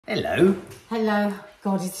Hello. Hello.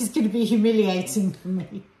 God, this is going to be humiliating for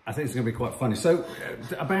me. I think it's going to be quite funny. So,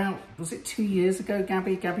 about, was it 2 years ago,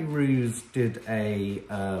 Gabby Ruse did a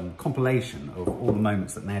compilation of all the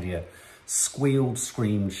moments that Nadia squealed,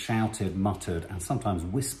 screamed, shouted, muttered, and sometimes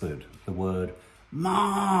whispered the word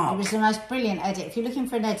 "Mark." It was the most brilliant edit. If you're looking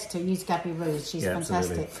for an editor, use Gabby Ruse. She's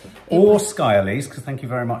fantastic. Or Sawalha-Adderleys, because thank you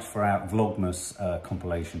very much for our Vlogmas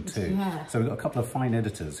compilation too. Yeah. So we've got a couple of fine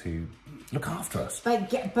editors who look after us. But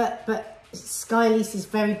Sawalha-Adderleys is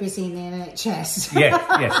very busy in the NHS.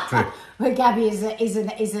 Yes, true. But Gabby is an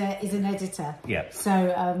editor. Yeah. So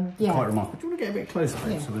yeah. Quite remarkable. Do you want to get a bit closer,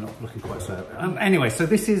 babe, so we're not looking quite so. Anyway, so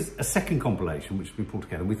this is a second compilation which we pulled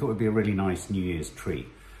together. We thought it would be a really nice New Year's treat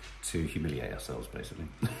to humiliate ourselves, basically.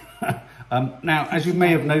 Now, as you may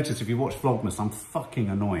have noticed, if you watch Vlogmas, I'm fucking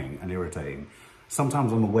annoying and irritating.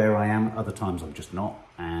 Sometimes I'm aware I am, other times I'm just not.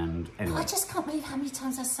 And anyway. I just can't believe how many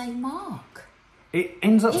times I say Mark. It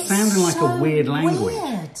ends up sounding like a weird language.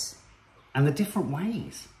 Weird. And the different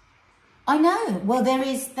ways. I know. Well,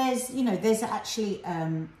 there's actually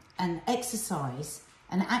an exercise,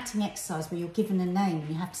 an acting exercise where you're given a name and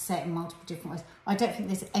you have to say it in multiple different ways. I don't think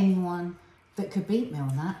there's anyone that could beat me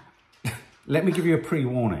on that. Let me give you a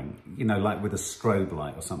pre-warning, you know, like with a strobe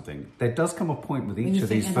light or something. There does come a point with each of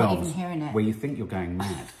these films where you think you're going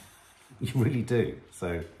mad. You really do.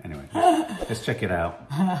 So, anyway, let's check it out.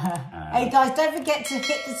 Hey guys, don't forget to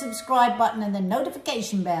hit the subscribe button and the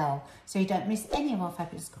notification bell so you don't miss any of our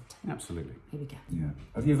fabulous content. Absolutely. Here we go. Yeah.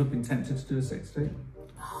 Have you ever been tempted to do a sex tape?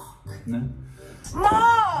 No?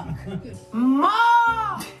 Mark!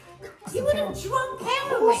 Mark! You would have drunk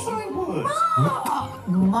heroin. Sorry, what? Mark!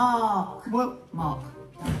 Mark! What? Mark.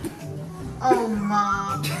 Oh,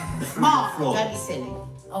 Mark. Mark, don't be silly.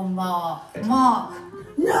 Oh, Mark. Mark.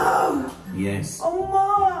 No! Yes. Oh,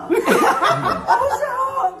 Mark!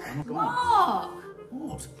 Oh, Mark! Mark!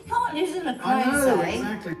 What? You can't lose in a crazy. I know,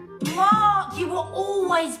 exactly. Mark, you were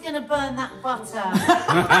always going to burn that butter.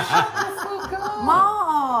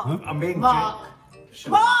 Mark! I'm being Mark!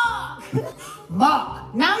 Mark!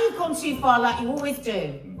 Mark! Now you've gone too far like you always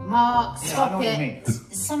do. Mark, stop it.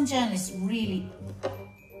 Some journalists really...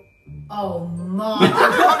 Oh, Mark, you've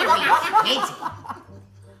got to be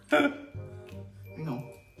kidding. Hang on.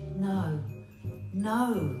 No. No.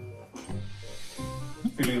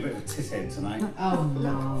 Feeling a bit of a tit head tonight. Oh,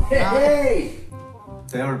 no. Hey!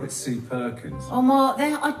 They are a bit Sue Perkins. Oh, Mark,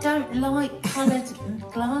 I don't like coloured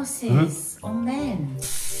glasses on men.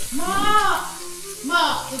 Mark!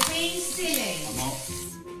 Mark, you're being silly.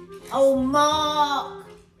 Oh, Mark!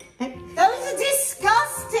 Those are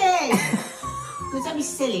disgusting! Don't be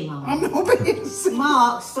silly, Mark. I'm not being silly.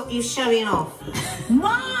 Mark, stop you showing off.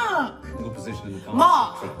 Mark! Single position in the car.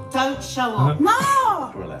 Mark, don't show off.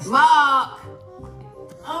 Mark! Relax. Mark!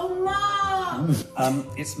 Oh, Mark!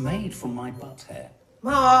 It's made from my butt hair.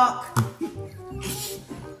 Mark!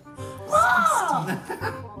 Mark!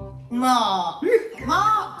 Mark!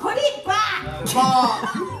 Mark, put it back!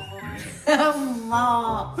 Mark! Oh,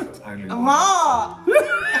 Mark! Mark!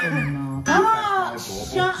 Mark!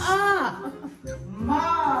 Shut up!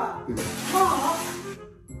 Mark! Mark!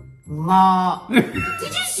 Mark!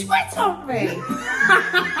 Did you sweat on me?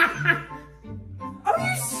 Oh,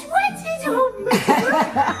 you sweated on me!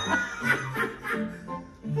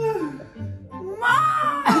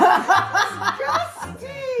 Mark!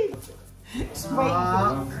 Disgusting!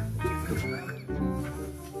 Mark!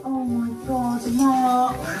 Oh my God,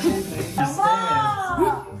 Mark!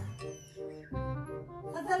 Mark!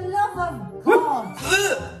 For the love of God!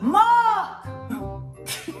 Mark!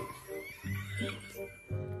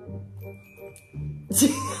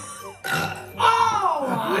 Oh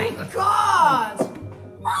my God!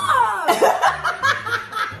 Mark!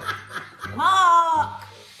 Mark!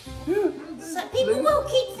 So people will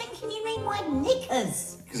keep thinking you mean my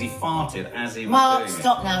knickers. Because he farted as he was Mark, doing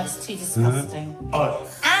stop now, it's too disgusting. Oh.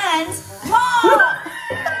 And Mark!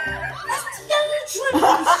 That's deodorant, you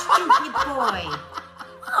stupid boy.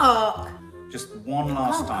 Mark! Just one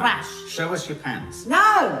last time. Crash. Show us your pants.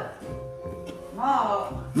 No!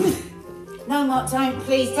 Mark! No, Mark, don't,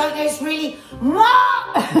 please, don't, it's really...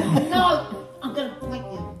 Mark! No! I'm gonna point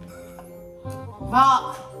you.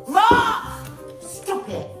 Mark! Mark! Stop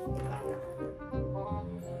it.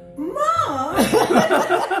 Mark!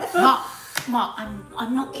 Mark,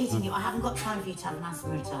 I'm not kidding you. I haven't got time for you to have an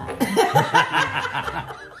asthma attack.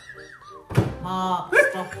 Mark,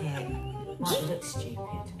 stop it. Mark, you look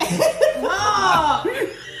stupid. Mark!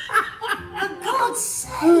 For God's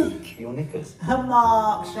sake! Your knickers.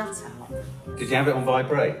 Mark, shut up. Did you have it on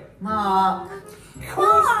vibrate? Mark!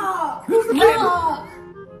 Mark! Mark!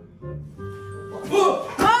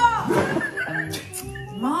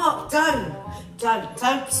 Mark! Mark!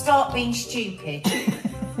 Don't start being stupid.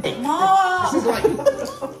 Mark!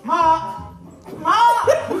 Mark! Mark! Mark!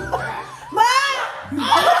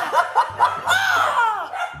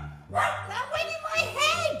 That went in my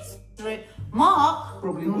head! Mark!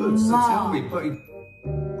 Probably would, so tell me, but...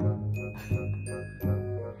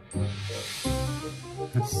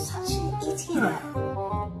 Such an idiot.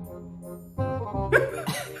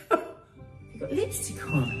 You've got lipstick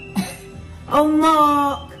on. Oh,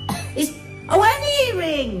 Mark! And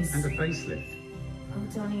earrings! And a facelift. Oh,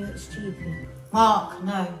 darling, you look stupid. Mark,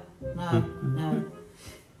 no.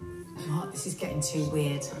 Mark, this is getting too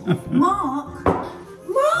weird. Mark!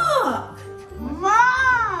 Mark!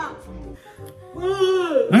 Mark!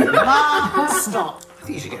 Mark, stop. I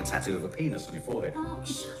think you should get a tattoo of a penis on your forehead. Mark,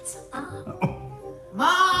 shut up.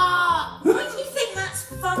 Mark! Why do you think that's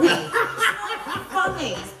funny? It's not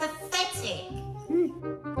funny, it's pathetic.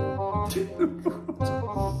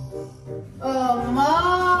 Oh,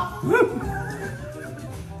 Mark!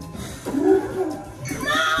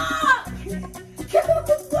 Mark! Get out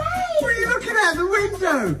the way! What are you looking at the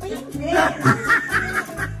window?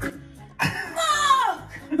 Mark!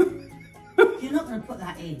 You're not going to put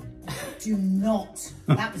that in. Do not.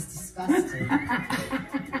 That was disgusting.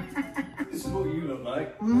 This is what you look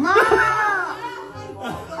like. Mark!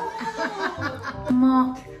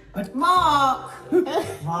 Mark! Mark!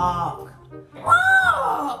 Mark!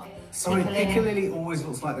 Mark! Sorry, Piccalilli always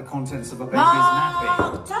looks like the contents of a baby's nappy.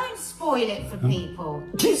 Mark, don't spoil it for people.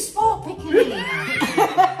 You spoil Piccalilli now.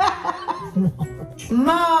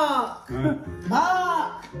 Mark!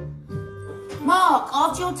 Mark! Mark,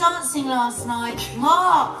 after your dancing last night,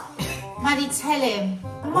 Mark! Maddie, tell him.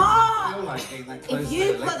 Mark! If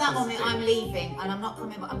you put that on me, I'm leaving and I'm not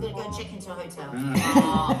coming back. I'm going to go and check into a hotel.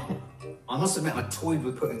 Mark. I must admit, I toyed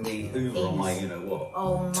with putting the Hoover on my, you know what.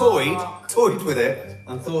 Oh, Toyed with it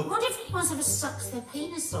and thought... I wonder if anyone's ever sucks their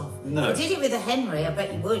penis off. No. I did it with a Henry, I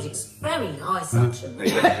bet you would. It's very high suction.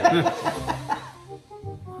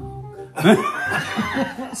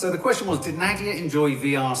 So the question was, did Nadia enjoy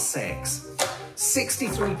VR sex?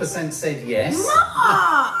 63% said yes.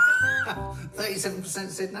 Mark! 37%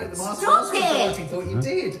 said no. The Stop majority it! thought you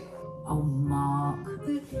did. Oh, Mark.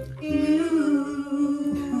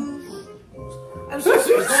 I'm so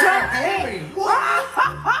sorry.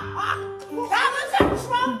 That was a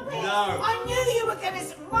trumpet! No. I knew you were going to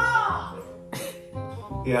say, Mark!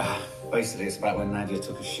 Yeah, basically it's about when Nadia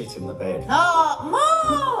took a shit in the bed. Oh,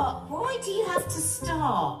 Mark! Why do you have to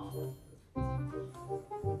stop?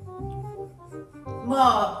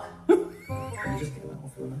 Mark! You just get that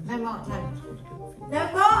off your nose. No, Mark, don't.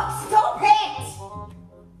 No, Mark, stop it!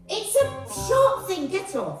 It's a sharp thing,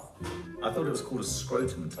 get off. I thought it was called a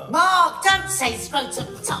scrotum tub. Mark, don't say scrotum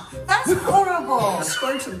top. That's horrible. A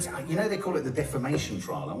scrotum tub. You know they call it the defamation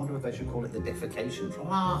trial. I wonder if they should call it the defecation trial.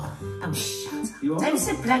 Mark, oh, shut up. You are? Don't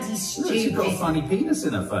say bloody Look, stupid. she's got a funny penis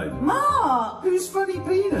in her phone. Mark! Whose funny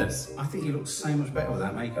penis? I think you look so much better with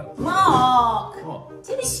that makeup. Mark! What?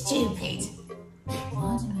 Don't be stupid.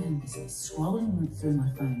 Why do I scrolling through my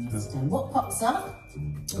phone yesterday? What pops up?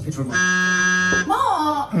 A picture of my...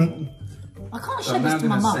 Mark! I can't So show I'm now this to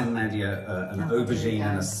my going to mum. send Nadia an aubergine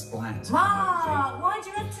and a splat. Mark! Why do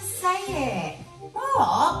you have to say it?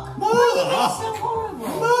 Mark! Why are you being so horrible?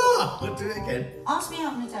 Mark! I'll do it again. Ask me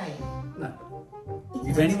out on a date. No.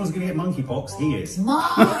 If anyone's going to get monkeypox, he is.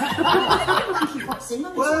 Mark! Monkeypoxing.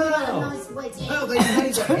 Mummy told me about a nice wedding. Well, they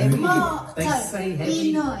say heavy. Mark, They don't. say Be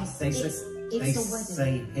heavy. nice. They say, It's they a wedding.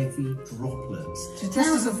 say heavy droplets. She's dressed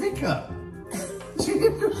as a vicar.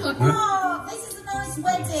 Mark, this is a nice She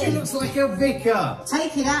wedding. looks like a vicar.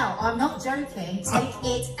 Take it out. I'm not joking. Take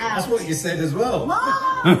it out. That's what you said as well.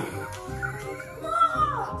 Mark!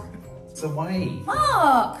 Mark! It's a wave.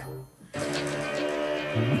 Mark!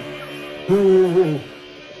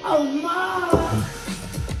 Oh, Mark!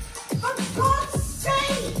 For God's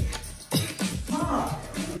sake! Mark!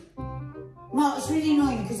 Mark, it's really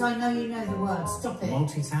annoying because I know you know the word. Stop it.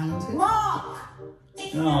 Multi-talented? Mark!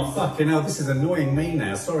 Oh, fucking hell, this is annoying me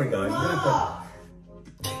now. Sorry, guys. Mark!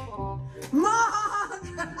 Mark!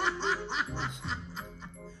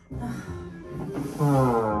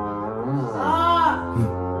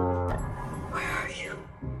 Where are you?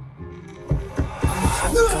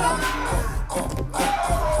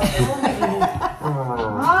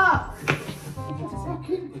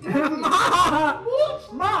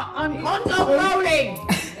 Mark, I'm condom rolling!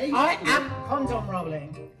 I am condom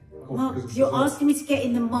rolling. Mark, you're asking me to get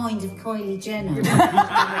in the mind of Kylie Jenner.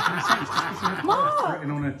 Mark!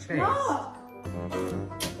 Written on her chest. Mark!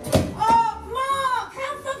 Oh, Mark!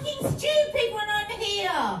 How fucking stupid when I'm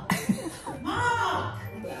here! Mark!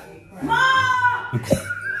 Mark!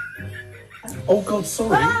 Oh God,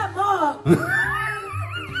 sorry. Ah, Mark!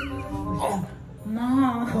 Oh,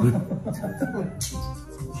 Mark.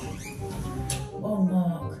 Oh,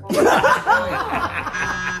 Mark.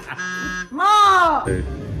 Mark! I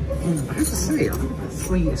have to say, I've got about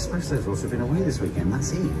 3 espressos whilst I've been away this weekend.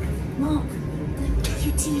 That's it. Mark,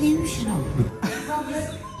 you're delusional. Oh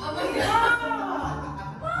my God!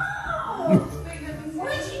 Mark!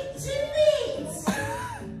 Why did you do it?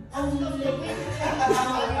 Oh, you're doing it.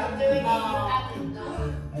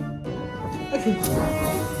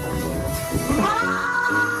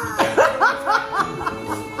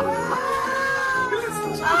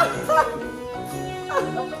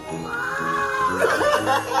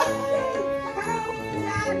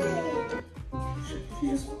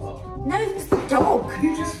 No, it's the dog.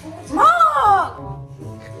 You just Mark!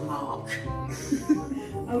 Mark.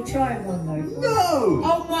 I'll try one though. No!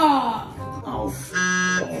 Oh, Mark! Oh,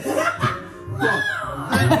 what?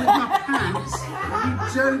 With my pants? Are you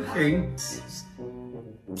joking?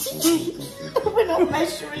 We're not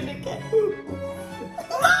measuring again.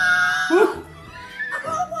 Mark!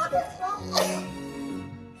 Oh my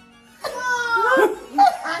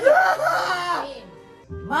God!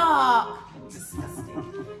 Mark! Disgusting.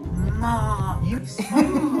 Mark!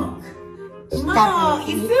 Mark,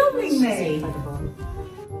 you're filming me!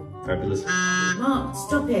 Fabulous. Mark,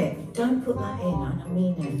 stop it. Don't put that in, I don't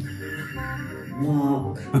mean it.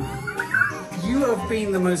 Mark. You have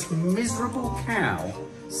been the most miserable cow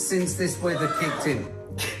since this weather kicked in.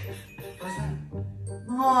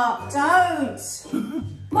 Mark, don't!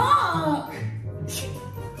 Mark!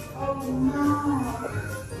 Oh, Mark!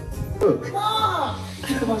 Look. Mark!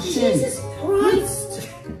 Come on, Jesus Christ!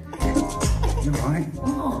 You alright?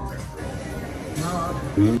 Mark! Mark!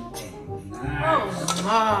 Oh,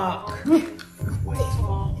 Mark!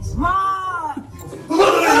 Mark!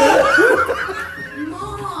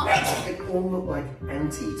 Mark! They all look like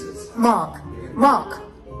anteaters. Mark! Mark!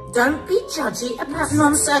 Don't be judgy about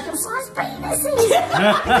non-circumcised penises!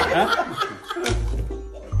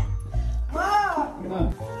 Mark!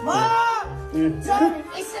 Mark! Don't!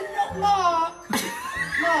 It's not Mark!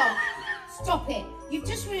 Mark! Stop it! You've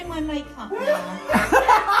just ruined my makeup now.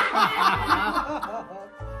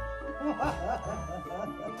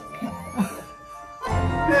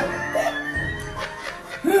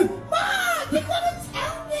 Mark! You've got to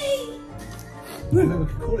tell me! No, we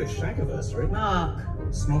could call it Shag-iversary. Mark!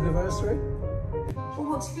 Snog-iversary? Well,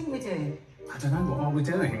 what do you think we're doing? I don't know, what are we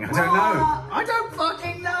doing? I don't know. I don't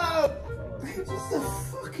fucking know! What the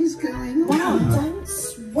fuck is going on? Mark, don't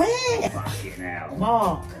swear! Fucking hell.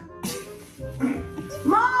 Mark!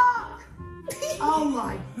 Mark! Oh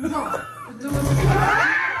my God!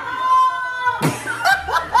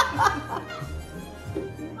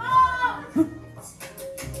 Mark!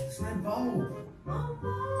 It's my bowl. Mark!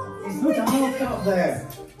 It's dark up there.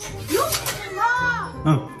 Look at Mark!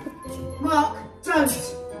 Mark,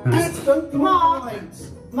 don't! Don't Mark!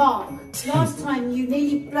 Mark, last time you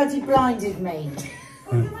nearly bloody blinded me.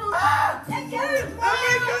 Mark! Let go!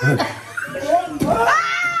 Mark!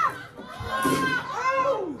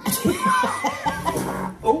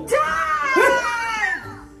 Oh! Dad!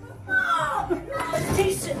 Mark!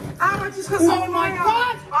 Decent. I just got some on my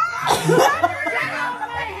God!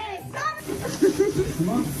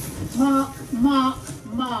 Mark.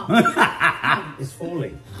 It's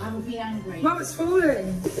falling. I will be angry. Mum, it's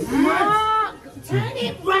falling. Mark, turn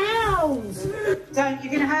it round. Don't,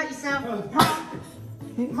 you're going to hurt yourself.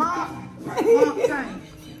 Mark, don't.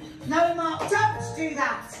 No, Mark, don't do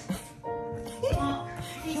that. Mark,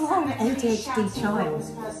 you're an ADHD child.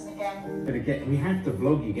 We have to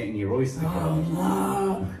vlog you getting your oyster card.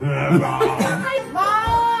 Mark!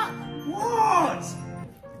 What?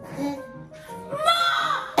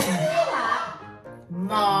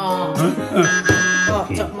 Mark!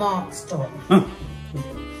 Stop, Mark, stop.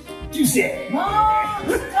 You said. Mark,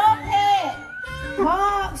 stop it!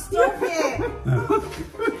 Mark, stop it!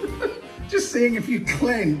 Just seeing if you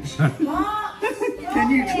clench. Mark,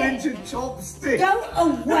 Can you clench a chopstick? go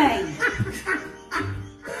away!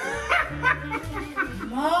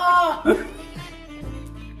 Mark!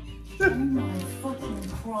 Oh my fucking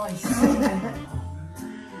Christ.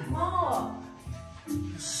 Mark!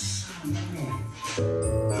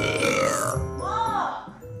 Mark!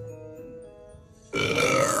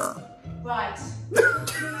 Right.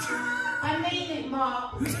 I mean it,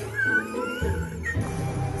 Mark.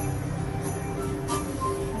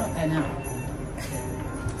 Not there now.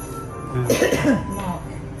 Mark,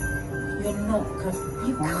 you're not good.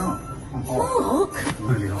 You can't. Mark!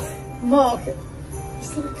 Really hot. Mark,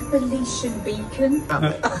 it's like a Belician beacon.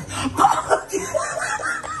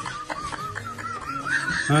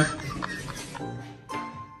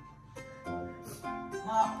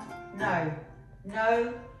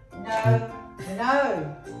 No, no,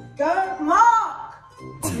 no. Go, Mark!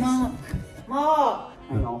 Mark, Mark.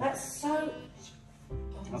 Hang on. That's so...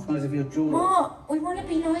 I suppose if your jaw... Mark, we want to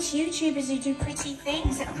be nice YouTubers who do pretty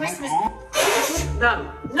things at Christmas.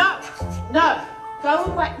 No, no, no. Go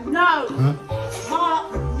away. No. Huh?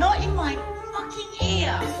 Mark, not in my fucking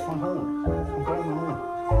ear. My horn. I'm growing my horn.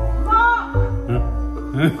 Mark!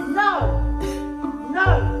 No! No!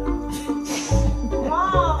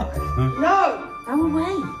 Mark! No! Go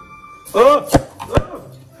away. Oh!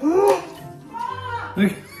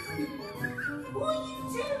 Mark! What are you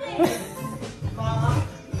doing? Mark?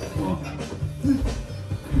 Oh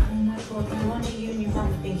my God, no wonder you and your mum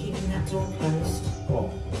have been keeping that door closed. Oh.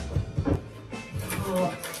 Oh,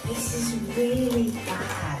 this is really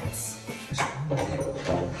bad.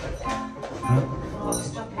 Mark,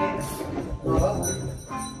 stop it. Mark.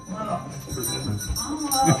 Mark.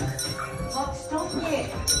 Mark, stop it.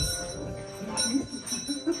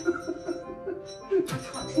 I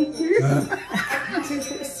can't do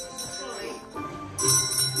this. Sorry.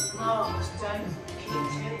 Mark, don't keep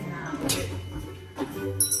doing that.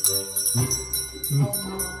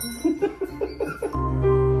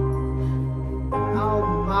 Oh,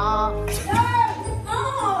 Mark. No!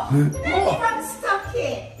 Mark! You've unstuck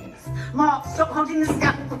it. Mark, stop holding the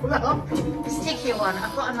scalpel up. The sticky one.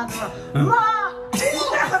 I've got another one. Mark!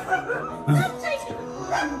 Don't take it.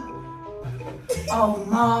 Oh,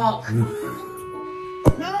 Mark.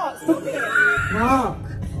 Mark, stop it. Mark.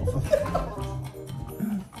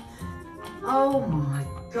 Oh, my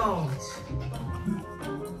God.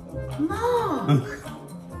 Mark.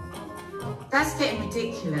 That's getting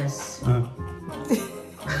ridiculous.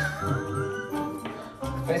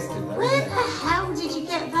 Festive, Where the hell did you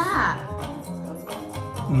get that?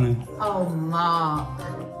 Oh, Mark.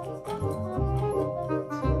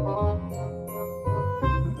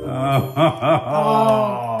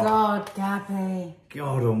 Oh, God, Gabby.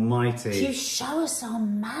 God almighty. You show us our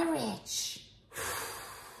marriage.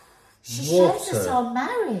 She What shows us a- our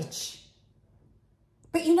marriage.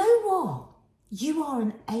 But you know what? You are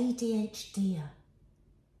an ADHDer.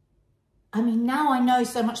 I mean, now I know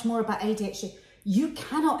so much more about ADHD. You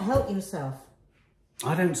cannot help yourself.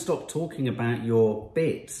 I don't stop talking about your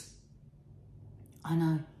bits. I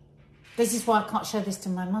know. This is why I can't show this to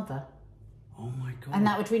my mother. Oh my God. And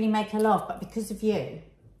that would really make her laugh. But because of you...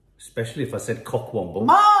 Especially if I said cockwomble.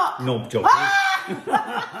 Mark! Knob jockey.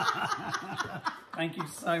 Thank you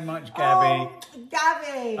so much, Gabby. Oh,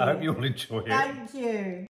 Gabby. I hope you all enjoy it. Thank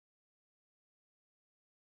you.